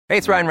Hey,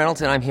 it's Ryan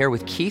Reynolds, and I'm here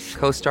with Keith,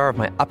 co-star of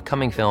my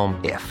upcoming film,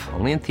 If,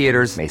 only in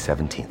theaters May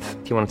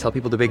 17th. Do you want to tell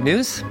people the big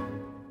news?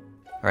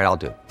 All right,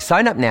 I'll do it.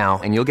 Sign up now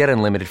and you'll get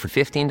unlimited for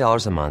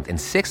 $15 a month and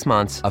 6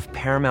 months of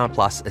Paramount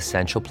Plus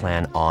Essential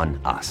Plan on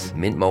us.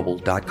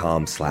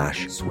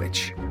 MintMobile.com/switch.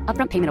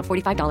 Upfront payment of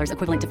 $45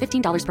 equivalent to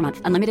 $15 per month.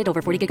 Unlimited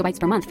over 40 gigabytes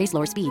per month. Face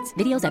lower speeds.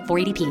 Videos at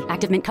 480p.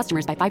 Active Mint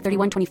customers by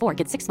 531.24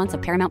 get 6 months of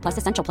Paramount Plus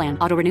Essential Plan.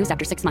 Auto renews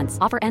after 6 months.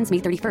 Offer ends May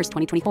 31st,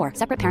 2024.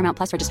 Separate Paramount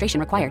Plus registration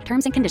required.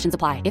 Terms and conditions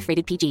apply if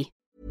rated PG.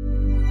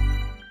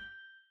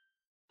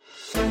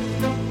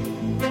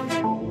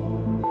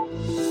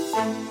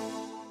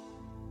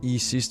 I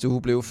sidste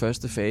uge blev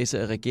første fase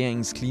af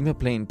regeringens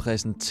klimaplan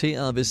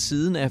præsenteret. Ved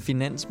siden af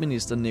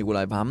finansminister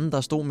Nicolai Wammen,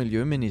 der stod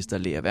miljøminister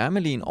Lea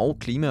Wermelin og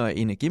klima- og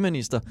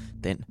energiminister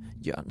Dan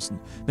Jørgensen.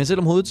 Men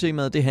selvom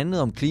hovedtemaet det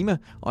handlede om klima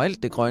og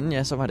alt det grønne,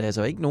 ja, så var det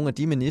altså ikke nogen af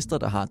de ministre,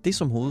 der har det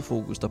som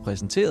hovedfokus, der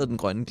præsenterede den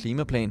grønne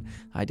klimaplan.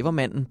 Nej, det var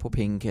manden på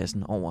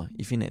pengekassen over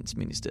i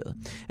Finansministeriet.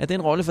 Er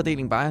den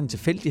rollefordeling bare en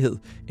tilfældighed,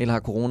 eller har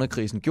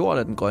coronakrisen gjort,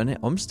 at den grønne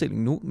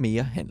omstilling nu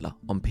mere handler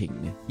om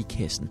pengene i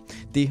kassen?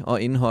 Det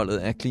og indholdet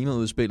af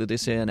klimaudspillet, det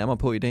ser jeg nærmere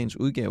på i dagens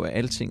udgave af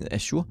Altinget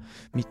Azure.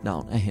 Mit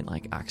navn er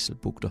Henrik Axel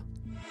Bugter.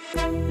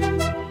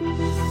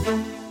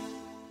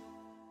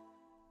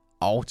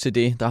 Og til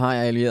det, der har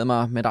jeg allieret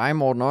mig med dig,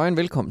 Morten Øjen.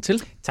 Velkommen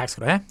til. Tak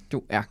skal du have.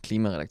 Du er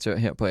klimaredaktør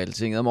her på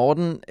Altinget. Og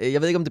Morten,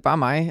 jeg ved ikke, om det er bare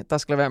mig, der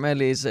skal lade være med at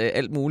læse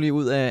alt muligt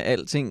ud af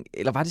alting.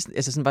 Eller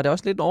var det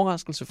også lidt en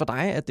overraskelse for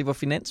dig, at det var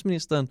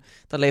finansministeren,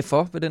 der lagde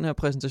for ved den her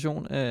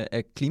præsentation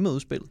af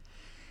klimaudspillet?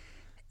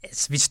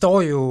 Altså, vi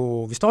står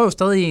jo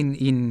stadig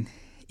i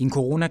en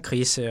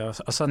coronakrise,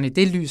 og sådan i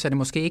det lys er det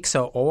måske ikke så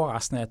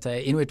overraskende, at der er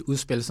endnu et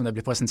udspil, som der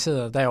bliver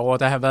præsenteret derovre.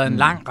 Der har været en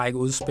lang række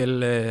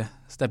udspil,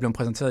 der blev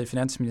præsenteret i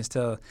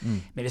Finansministeriet.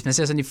 Men hvis man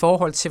ser sådan i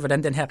forhold til,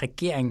 hvordan den her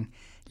regering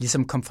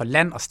ligesom kom fra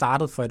land og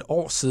startede for et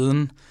år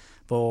siden,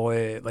 hvor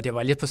det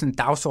var lidt på sådan en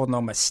dagsorden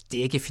om at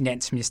stække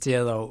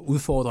Finansministeriet og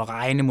udfordre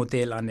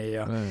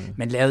regnemodellerne, og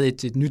man lavede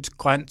et nyt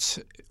grønt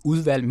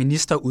udvalg,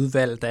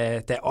 ministerudvalg,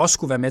 der også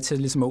skulle være med til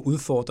ligesom at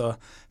udfordre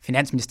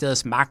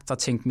Finansministeriets magt og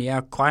tænke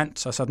mere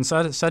grønt, og sådan, så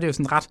er det jo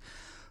sådan ret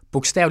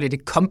bogstaveligt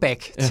et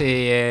comeback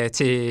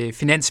til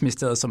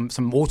Finansministeriet som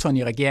motoren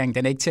i regeringen.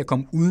 Den er ikke til at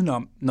komme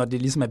udenom, når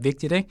det ligesom er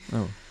vigtigt, ikke?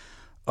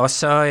 Og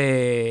så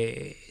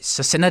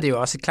sender det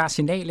jo også et klart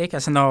signal, ikke?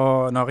 Altså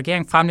når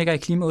regeringen fremlægger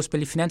et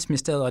klimaudspil i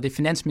Finansministeriet, og det er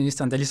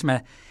finansministeren, der ligesom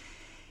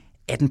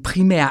er den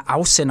primære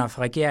afsender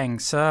for regeringen,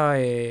 så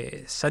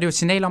er det jo et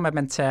signal om, at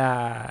man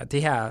tager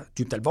det her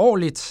dybt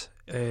alvorligt.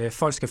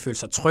 Folk skal føle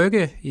sig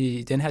trygge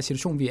i den her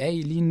situation, vi er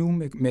i lige nu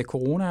med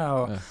corona,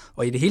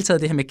 og i det hele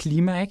taget det her med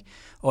klima, ikke?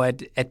 Og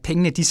at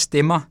pengene, de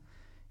stemmer.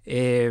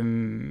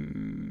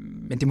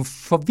 Men det må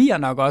forvirre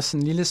nok også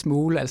en lille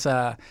smule,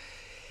 altså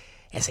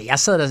jeg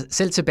sad der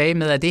selv tilbage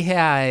med, at det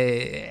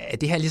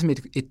her ligesom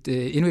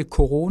endnu et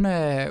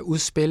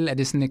corona-udspil? Er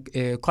det sådan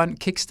et grøn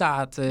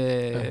kickstart?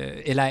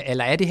 Eller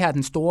er det her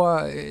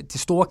det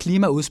store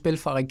klimaudspil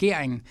fra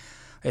regeringen?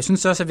 Og jeg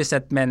synes også,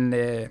 at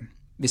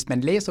hvis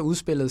man læser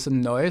udspillet sådan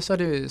nøje, så er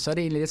det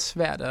egentlig lidt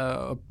svært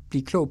at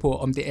blive klog på,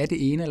 om det er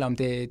det ene, eller om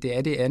det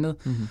er det andet.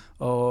 Mm-hmm.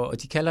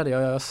 Og de kalder det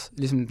jo også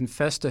ligesom den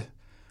første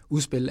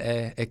udspil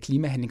af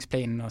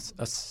klimahandlingsplanen.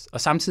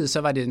 Og samtidig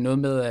så var det noget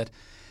med,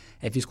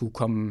 at vi skulle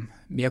komme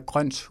mere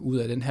grønt ud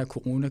af den her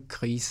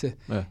coronakrise.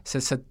 Ja.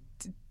 Så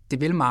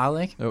det vil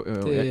meget, ikke? Jo.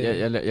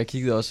 Jeg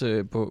kiggede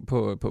også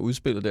på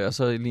udspillet der, og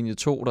så i linje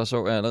 2, der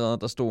så jeg allerede,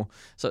 der stod,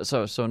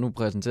 så nu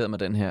præsenterede man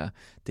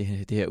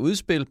det her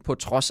udspil, på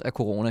trods af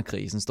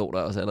coronakrisen, stod der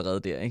også allerede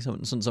der, ikke?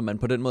 Sådan, så man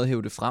på den måde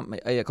hævde det frem.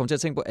 Og jeg kom til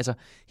at tænke på, altså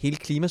hele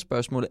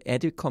klimaspørgsmålet, er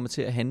det kommet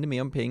til at handle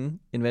mere om penge,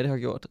 end hvad det har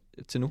gjort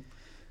til nu?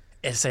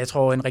 Altså, jeg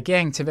tror, en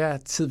regering til hver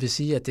tid vil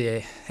sige, at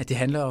det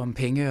handler om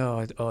penge,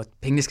 og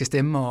pengene skal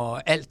stemme,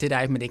 og alt det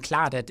der. Men det er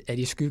klart, at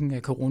i skyggen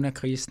af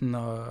coronakrisen,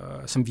 og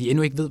som vi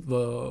endnu ikke ved,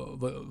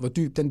 hvor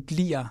dyb den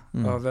bliver,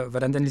 og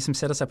hvordan den ligesom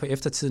sætter sig på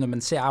eftertiden, når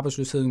man ser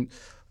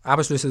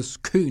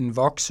arbejdsløshedskøen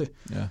vokse,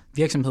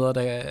 virksomheder,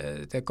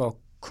 der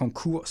går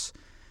konkurs,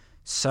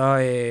 så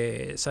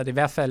er det i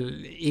hvert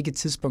fald ikke et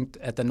tidspunkt,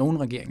 at der er nogen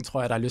regering,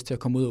 tror jeg, der har lyst til at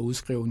komme ud og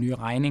udskrive nye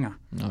regninger.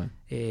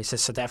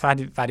 Så derfor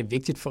var det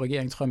vigtigt for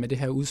regeringen, tror jeg, med det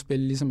her udspil,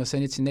 ligesom at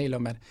sende et signal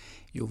om, at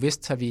jo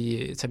vist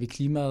tager vi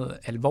klimaet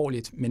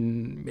alvorligt,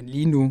 men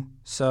lige nu,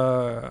 så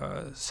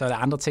er der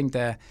andre ting,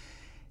 der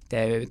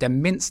er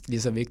mindst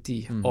lige så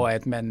vigtige, og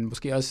at man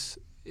måske også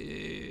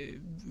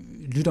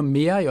lytter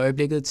mere i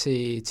øjeblikket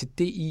til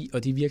DI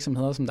og de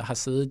virksomheder, som der har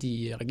siddet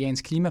i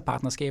regeringens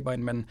klimapartnerskaber,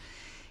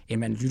 end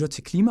man lytter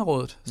til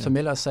Klimarådet, som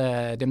ellers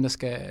er dem, der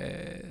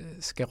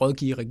skal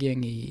rådgive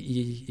regeringen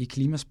i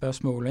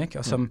klimaspørgsmål, ikke?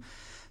 Og som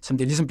det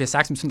ligesom bliver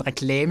sagt som sådan en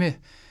reklame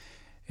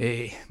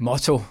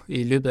motto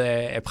i løbet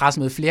af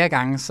pressemødet flere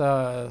gange,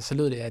 så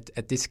lød det,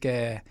 at det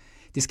skal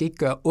ikke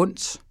gøre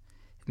ondt,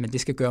 men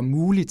det skal gøre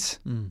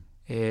muligt,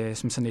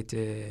 som sådan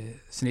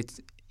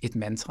et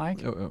mantra,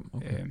 ikke? Jo,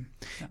 okay.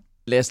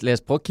 Lad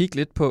os prøve at kigge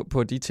lidt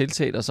på de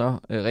tiltag, der så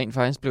rent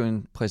faktisk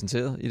blev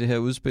præsenteret i det her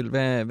udspil.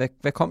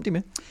 Hvad kom de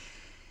med?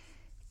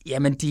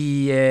 Jamen,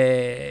 de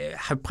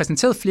har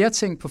præsenteret flere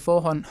ting på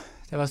forhånd.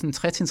 Der var sådan en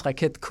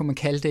tretinsraket, kunne man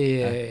kalde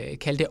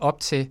det op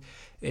til.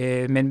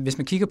 Men hvis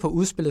man kigger på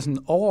udspillet sådan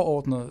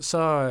overordnet,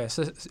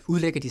 så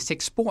udlægger de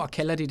 6 spor,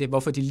 kalder de det.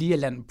 Hvorfor de lige er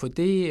landet på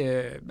det,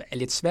 er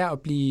lidt svært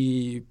at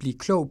blive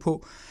klog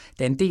på.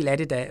 Der er en del af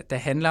det, der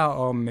handler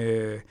om,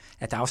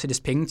 at der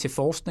afsættes penge til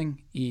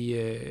forskning i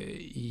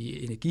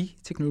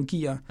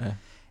energiteknologier. Ja.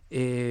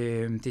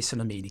 Det er sådan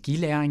noget med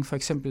energilæring for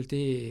eksempel.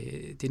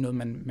 Det er noget,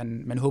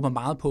 man håber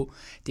meget på.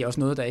 Det er også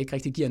noget, der ikke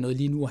rigtig giver noget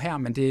lige nu og her,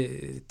 men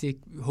det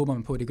håber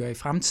man på, at det gør i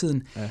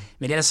fremtiden. Ja.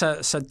 Men ellers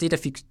så det, der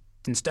fik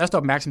den største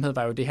opmærksomhed,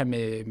 var jo det her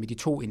med de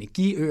 2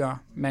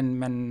 energiøer.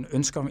 Man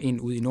ønsker en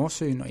ude i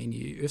Nordsøen og en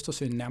i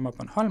Østersøen, nærmere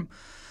Bornholm.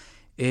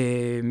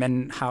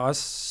 Man har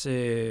også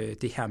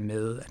det her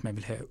med, at man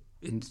vil have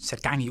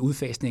sat gang i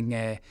udfasningen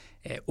af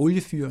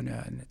oliefyrene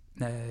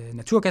og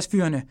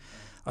naturgasfyrene.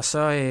 Og så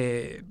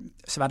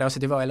var der også,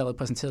 det var jo allerede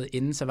præsenteret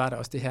inden, så var der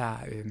også det her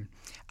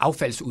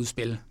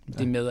affaldsudspil. Ja.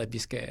 Det med, at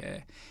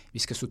vi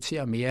skal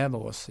sortere mere af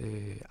vores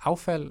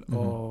affald,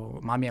 og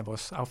meget mere af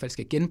vores affald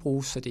skal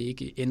genbruges, så det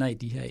ikke ender i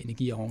de her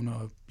energiovne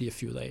og bliver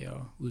fyret af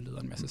og udleder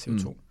en masse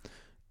CO2.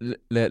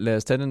 Lad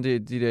os tage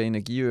de der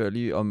energiøer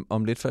lige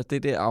om lidt først.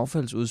 Det der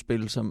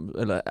affaldsudspil,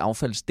 eller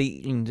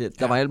affaldsdelen,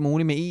 der var alt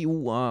muligt med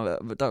EU, og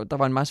der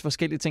var en masse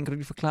forskellige ting. Kan du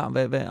lige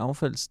forklare, hvad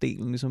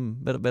affaldsdelen, ligesom,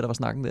 hvad der var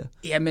snakken der?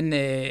 Jamen,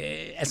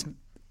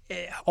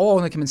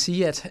 overordnet kan man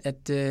sige,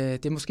 at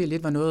det måske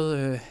lidt var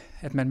noget,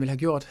 at man ville have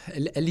gjort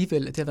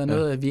alligevel. Det har været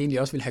noget, vi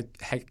egentlig også ville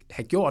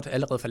have gjort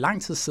allerede for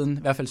lang tid siden.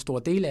 I hvert fald en stor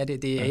del af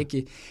det. Det er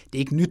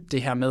ikke nyt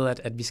det her med,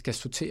 at vi skal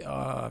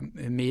sortere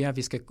mere.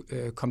 Vi skal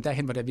komme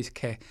derhen, hvor vi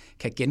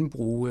kan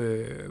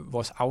genbruge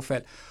vores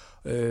affald.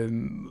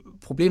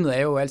 Problemet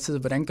er jo altid,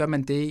 hvordan gør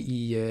man det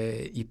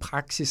i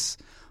praksis,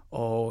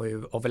 og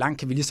hvor langt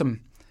kan vi ligesom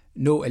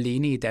nå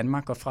alene i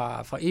Danmark, og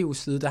fra EU's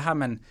side, der har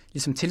man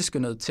ligesom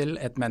tilskyndet til,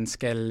 at man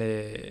skal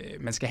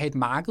have et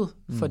marked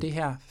for det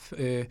her.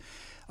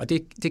 Og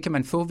det kan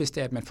man få, hvis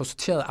det er, at man får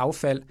sorteret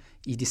affald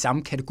i de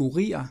samme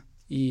kategorier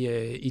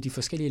i de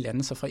forskellige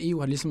lande. Så fra EU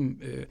har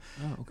ligesom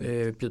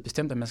blevet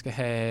bestemt, at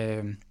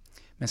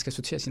man skal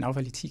sortere sin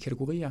affald i 10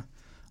 kategorier.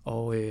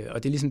 Og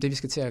det er ligesom det, vi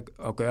skal til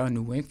at gøre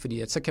nu, ikke? Fordi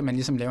at så kan man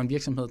ligesom lave en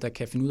virksomhed, der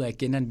kan finde ud af at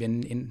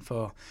genanvende inden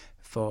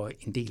for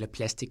en del af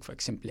plastik for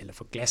eksempel, eller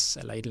for glas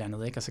eller et eller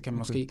andet, ikke? Og så kan man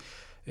måske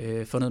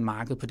få noget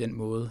marked på den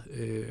måde.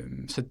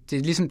 Så det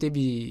er ligesom det,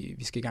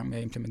 vi skal i gang med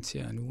at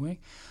implementere nu,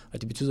 ikke?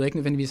 Og det betyder ikke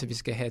nødvendigvis, at vi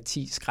skal have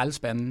 10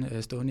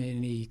 skraldespande stående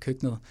inde i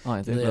køkkenet.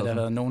 Nej, det der har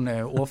været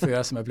nogle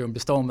ordfører, som er blevet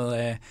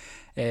bestormet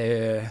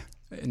af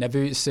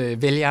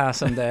nervøse vælgere,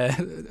 som der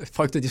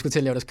frygtede, at de skulle til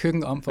at lave deres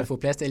køkken om for at få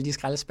plads til alle de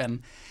skraldespande.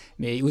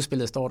 Men i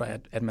udspillet står der,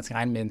 at man skal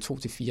regne med en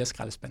 2-4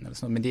 skraldespande eller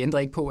sådan noget. Men det ændrer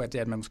ikke på,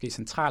 at man måske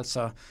centralt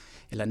så,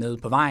 eller nede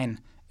på vejen,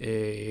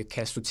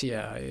 kan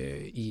sortere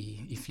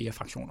i flere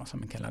fraktioner, som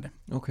man kalder det.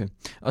 Okay.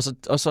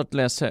 Og så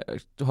lad os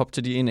hoppe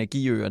til de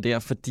energiøer der,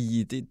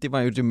 fordi det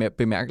var jo det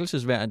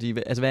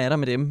bemærkelsesværdige. Altså, hvad er der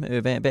med dem?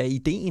 Hvad er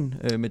ideen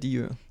med de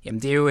øer?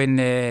 Jamen, det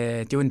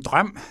er jo en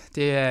drøm.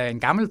 Det er en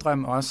gammel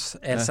drøm også,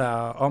 altså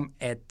om,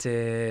 at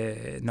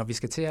når vi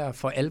skal til at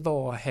for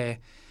alvor have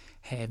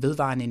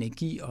vedvarende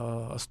energi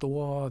og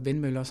store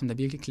vindmøller, som der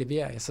virkelig kan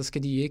levere, så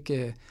skal de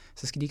ikke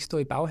stå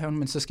i baghaven,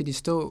 men så skal de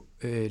stå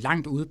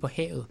langt ude på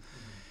havet.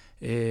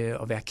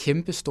 Og være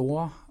kæmpe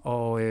store,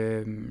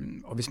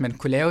 og hvis man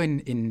kunne lave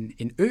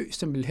en ø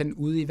simpelthen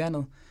ude i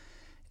vandet,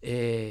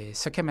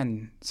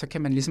 så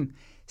kan man ligesom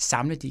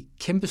samle de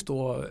kæmpe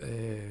store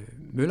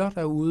møller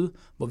derude,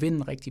 hvor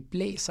vinden rigtig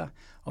blæser,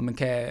 og man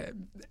kan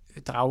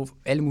drage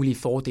alle mulige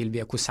fordele ved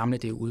at kunne samle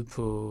det ude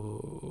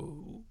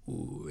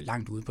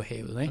langt ude på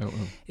havet,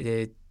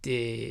 ikke?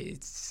 Det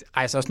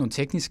rejser også nogle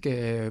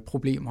tekniske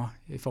problemer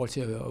i forhold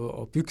til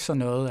at bygge sådan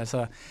noget.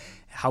 Altså,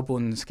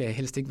 havbunden skal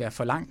helst ikke være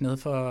for langt ned,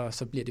 for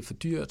så bliver det for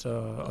dyrt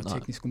og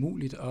teknisk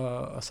umuligt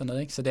og sådan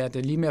noget, ikke? Så det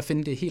er lige med at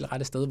finde det helt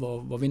rette sted,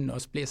 hvor vinden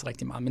også blæser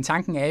rigtig meget. Men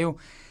tanken er jo,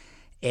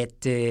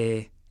 at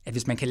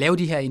hvis man kan lave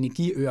de her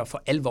energiøer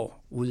for alvor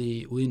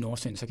ude i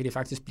Nordsøen, så kan det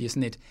faktisk blive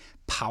sådan et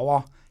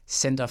power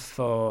center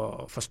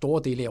for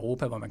store dele af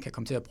Europa, hvor man kan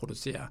komme til at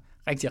producere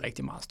rigtig,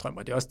 rigtig meget strøm.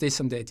 Og det er også det,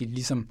 som de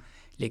ligesom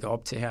lægger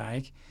op til her,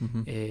 ikke?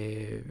 Mm-hmm.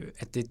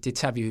 At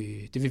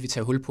det vil vi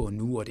tage hul på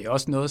nu, og det er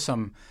også noget,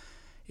 som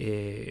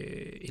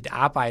et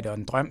arbejde og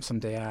en drøm,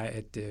 som det er,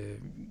 at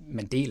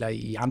man deler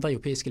i andre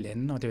europæiske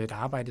lande, og det er et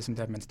arbejde, som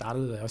man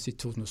startede også i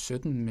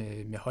 2017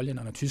 med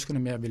hollænderne og tyskerne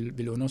med at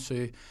ville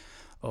undersøge,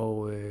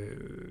 og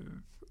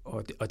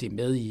det er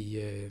med i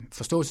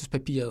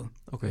forståelsespapiret,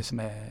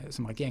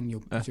 som regeringen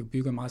jo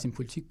bygger meget sin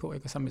politik på,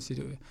 ikke? Og sammen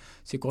med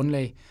sit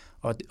grundlag.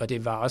 Og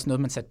det var også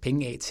noget, man satte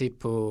penge af til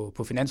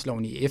på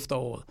finansloven i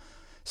efteråret.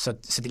 Så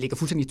det ligger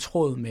fuldstændig i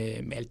tråd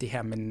med alt det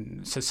her.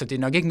 Men, så det er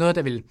nok ikke noget,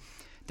 der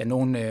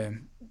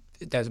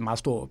er en meget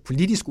stor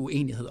politisk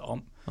uenighed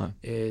om.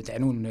 Der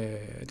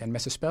er en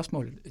masse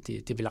spørgsmål,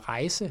 det vil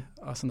rejse,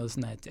 og sådan noget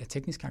sådan af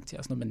teknisk karakter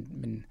og sådan noget,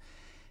 men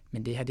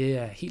Men det her, det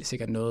er helt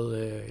sikkert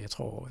noget, jeg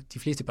tror, de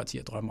fleste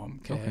partier drømmer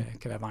om,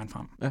 kan være vejen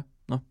frem. Ja,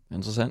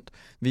 interessant.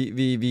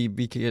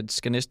 Vi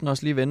skal næsten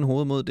også lige vende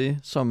hovedet mod det,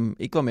 som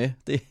ikke var med.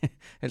 Det er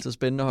altid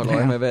spændende at holde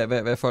øje med,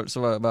 hvad folk så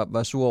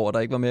var sure over, der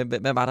ikke var med.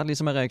 Hvad var der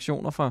ligesom af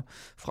reaktioner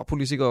fra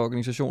politikere og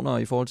organisationer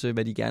i forhold til,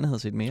 hvad de gerne havde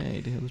set mere af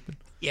i det her udspil?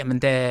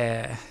 Jamen,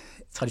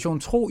 traditionen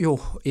tro jo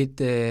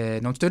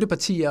nogle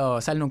støttepartier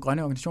og særligt nogle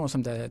grønne organisationer,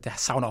 som der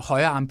savner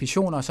højere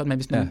ambitioner.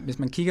 Sådan, men hvis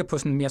man kigger på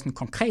sådan mere sådan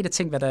konkrete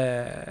ting,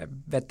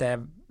 hvad der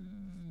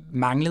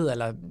manglede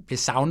eller blev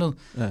savnet,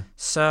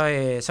 så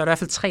er der i hvert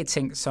fald 3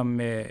 ting,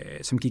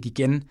 som gik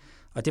igen.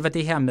 Og det var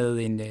det her med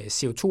en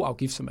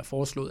CO2-afgift, som er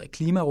foreslået af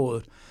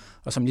Klimarådet,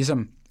 og som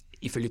ligesom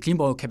ifølge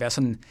Klimarådet kan være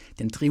sådan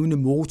den drivende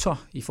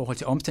motor i forhold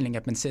til omstilling,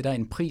 at man sætter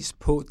en pris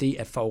på det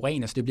at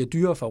forurene. Så det bliver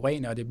dyrere at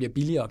forurene, og det bliver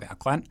billigere at være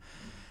grøn.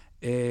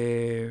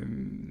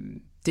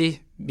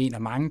 Det mener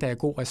mange, der er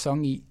god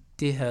ræson i.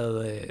 Det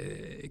havde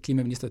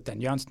klimaminister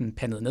Dan Jørgensen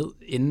pandet ned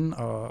inden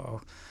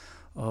og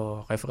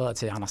refereret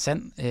til Anders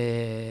Sand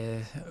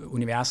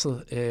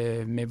universet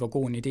med hvor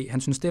god en idé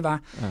han synes det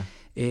var.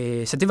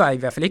 Så det var i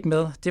hvert fald ikke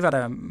med. Det var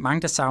der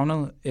mange, der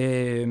savnede.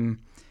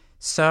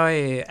 Så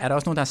er der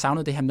også nogen, der har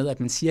savnet det her med, at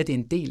man siger, at det er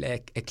en del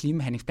af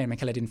klimahandlingsplanen. Man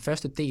kalder det den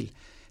første del.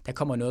 Der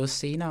kommer noget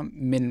senere,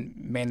 men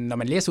når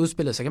man læser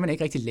udspillet, så kan man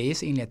ikke rigtig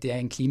læse egentlig, at det er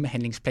en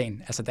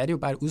klimahandlingsplan. Altså der er det jo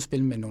bare et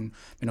udspil med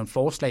nogle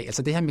forslag.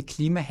 Altså det her med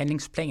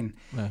klimahandlingsplan,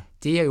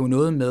 det er jo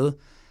noget med,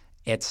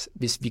 at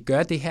hvis vi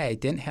gør det her i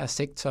den her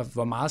sektor,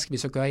 hvor meget skal vi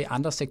så gøre i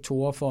andre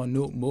sektorer for at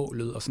nå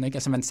målet og sådan, ikke?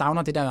 Altså man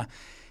savner det der,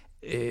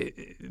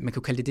 man kan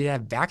jo kalde det der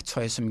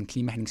værktøj, som en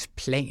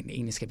klimahandlingsplan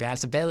egentlig skal være.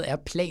 Altså hvad er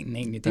planen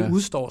egentlig? Det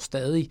udstår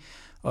stadig,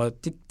 og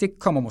det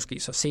kommer måske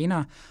så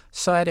senere.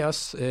 Så er det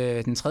også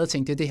den tredje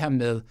ting, det er det her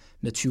med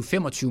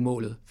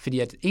 2025-målet. Fordi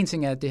at en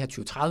ting er det her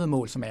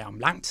 2030-mål, som er om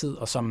lang tid,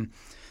 og som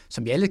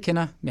vi alle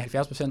kender med 70%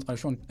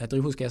 reduktion af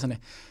drivhusgasserne.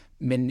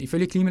 Men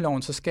ifølge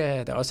klimaloven, så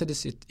skal der også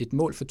sættes et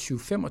mål for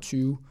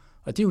 2025,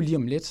 og det er jo lige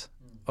om lidt.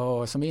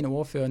 Og som en af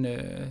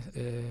ordførerne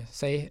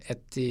sagde,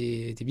 at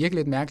det virker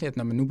lidt mærkeligt, at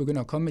når man nu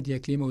begynder at komme med de her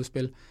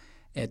klimaudspil,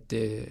 at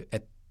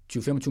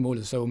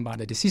 2025-målet så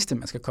åbenbart er det sidste,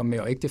 man skal komme med,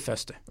 og ikke det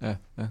første. Ja,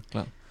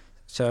 klart.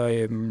 Så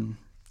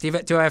det var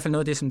i hvert fald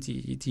noget af det, som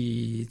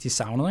de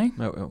savnede,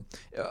 ikke? Jo.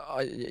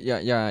 Og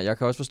jeg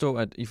kan også forstå,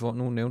 at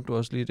nu nævnte du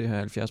også lige det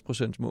her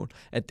 70%-mål,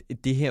 at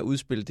det her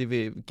udspil, det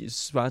vil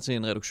svare til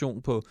en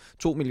reduktion på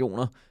 2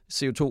 millioner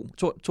CO2,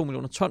 2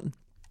 millioner ton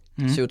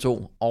CO2,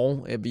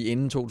 og at vi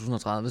inden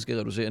 2030 skal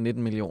reducere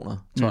 19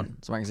 millioner ton.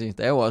 Så man kan sige,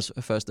 der er jo også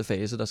første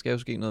fase, der skal jo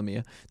ske noget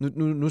mere.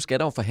 Nu skal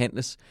der jo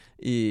forhandles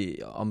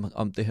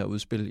om det her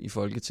udspil i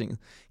Folketinget.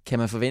 Kan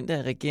man forvente,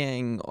 at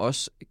regeringen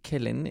også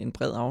kan lande en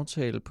bred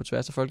aftale på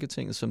tværs af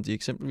Folketinget, som de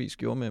eksempelvis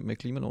gjorde med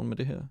klimaloven med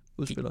det her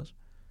udspil også?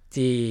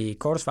 Det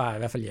korte svar er i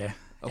hvert fald ja.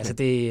 Okay. Altså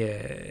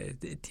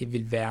det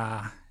vil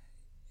være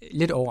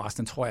lidt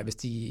overraskende, tror jeg, hvis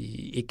de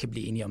ikke kan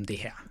blive enige om det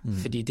her.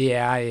 Fordi det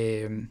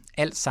er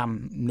alt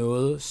sammen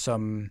noget,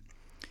 som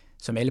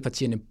alle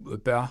partierne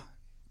bør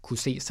kunne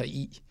se sig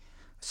i.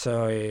 Så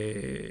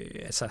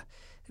altså,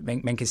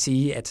 man kan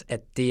sige,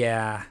 at det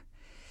er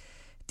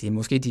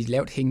måske de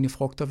lavt hængende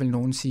frugter, vil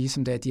nogen sige,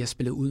 som de har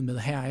spillet ud med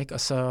her, ikke? Og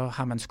så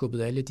har man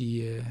skubbet alle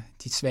de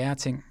svære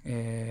ting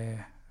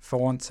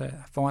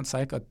foran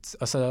sig, ikke?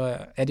 Og så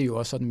er det jo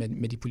også sådan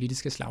med de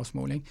politiske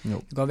slagsmål, ikke? Det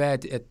kan godt være,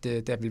 at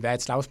der vil være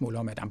et slagsmål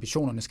om, at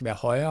ambitionerne skal være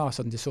højere, og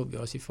sådan det så vi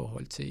også i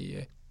forhold til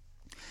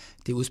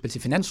det udspil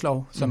til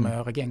finanslov, som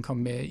regeringen kom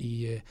med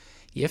i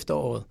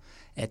efteråret,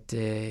 at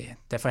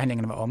da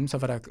forhandlingerne var omme, så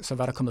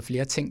var der kommet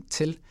flere ting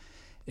til.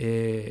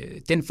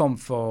 Den form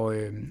for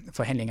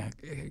forhandlinger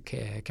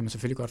kan man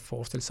selvfølgelig godt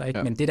forestille sig, ikke?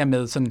 Ja. Men det der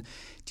med sådan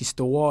de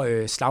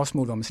store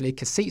slagsmål, hvor man slet ikke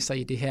kan se sig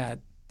i det her,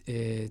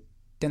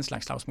 den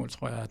slags slagsmål,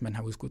 tror jeg, at man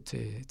har udskudt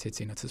til et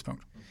senere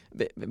tidspunkt.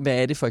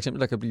 Hvad er det for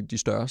eksempel, der kan blive de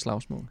større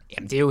slagsmål?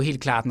 Jamen, det er jo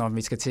helt klart, når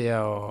vi skal til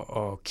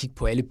at kigge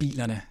på alle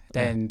bilerne.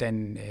 Der er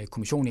en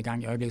kommission i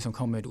gang i øjeblikket, som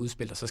kommer med et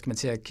udspil, og så skal man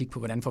til at kigge på,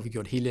 hvordan får vi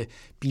gjort hele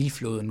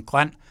bilflåden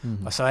grøn.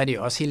 Og så er det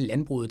jo også hele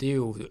landbruget, det er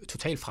jo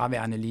totalt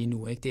fraværende lige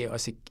nu, ikke? Det er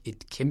også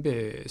et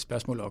kæmpe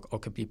spørgsmål,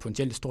 og kan blive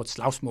potentielt et stort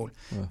slagsmål.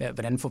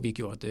 Hvordan får vi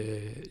gjort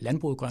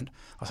landbruget grønt?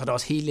 Og så er der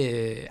også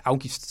hele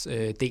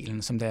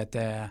afgiftsdelen, som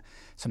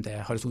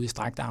der holdes ude i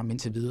strakt arm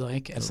indtil videre,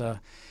 ikke? Altså,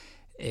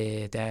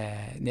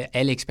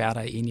 alle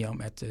eksperter er enige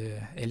om, at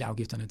alle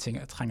afgifterne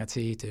trænger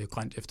til et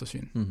grønt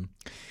eftersyn.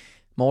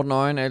 Morten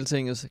Øjen,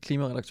 Altingets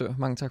klimaredaktør.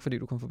 Mange tak, fordi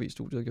du kom forbi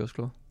studiet og gjorde os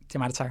klogere. Det er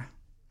mig, der takker.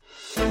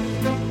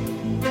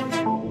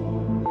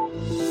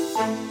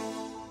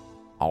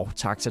 Og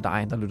tak til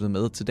dig, der lyttede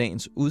med til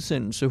dagens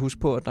udsendelse. Husk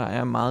på, at der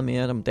er meget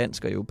mere om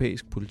dansk og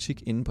europæisk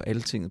politik inde på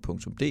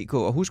altinget.dk.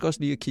 Og husk også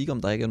lige at kigge,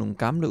 om der ikke er nogle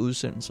gamle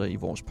udsendelser i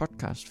vores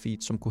podcast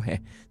feed, som kunne have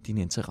din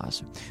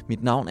interesse.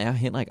 Mit navn er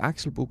Henrik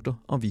Axelbugter,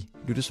 og vi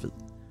lyttes ved.